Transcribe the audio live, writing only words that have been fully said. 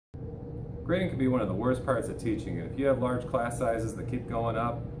Grading can be one of the worst parts of teaching, and if you have large class sizes that keep going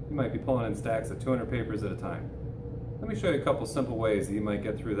up, you might be pulling in stacks of 200 papers at a time. Let me show you a couple simple ways that you might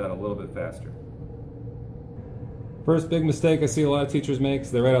get through that a little bit faster. First big mistake I see a lot of teachers make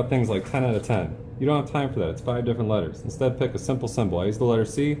is they write out things like 10 out of 10. You don't have time for that, it's 5 different letters. Instead pick a simple symbol. I use the letter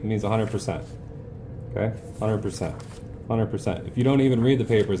C, it means 100%. Okay, 100%, 100%. If you don't even read the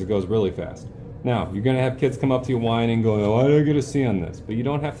papers, it goes really fast. Now, you're going to have kids come up to you whining, going, oh, why did I get a C on this? But you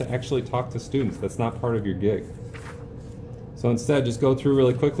don't have to actually talk to students. That's not part of your gig. So instead, just go through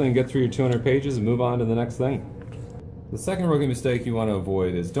really quickly and get through your 200 pages and move on to the next thing. The second rookie mistake you want to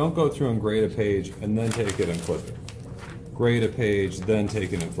avoid is don't go through and grade a page and then take it and flip it. Grade a page, then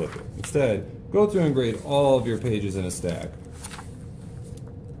take it and flip it. Instead, go through and grade all of your pages in a stack.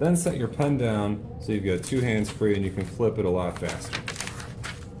 Then set your pen down so you've got 2 hands free and you can flip it a lot faster.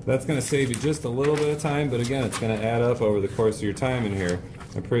 That's going to save you just a little bit of time, but again, it's going to add up over the course of your time in here,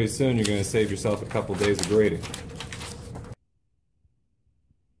 and pretty soon you're going to save yourself a couple days of grading.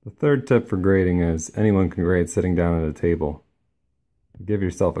 The third tip for grading is anyone can grade sitting down at a table. Give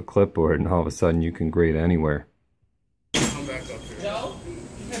yourself a clipboard and all of a sudden you can grade anywhere. I'm back up here. Joe,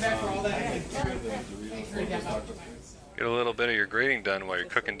 you came back for all that? Get a little bit of your grading done while you're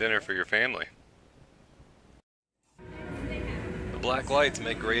cooking dinner for your family. The black lights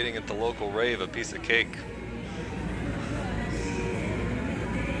make grading at the local rave a piece of cake.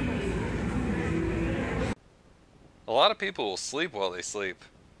 A lot of people will sleep while they sleep.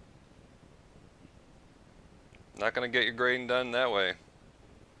 Not going to get your grading done that way.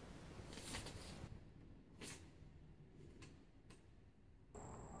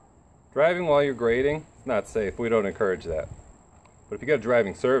 Driving while you're grading is not safe. We don't encourage that. But if you got a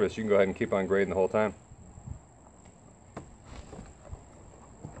driving service, you can go ahead and keep on grading the whole time.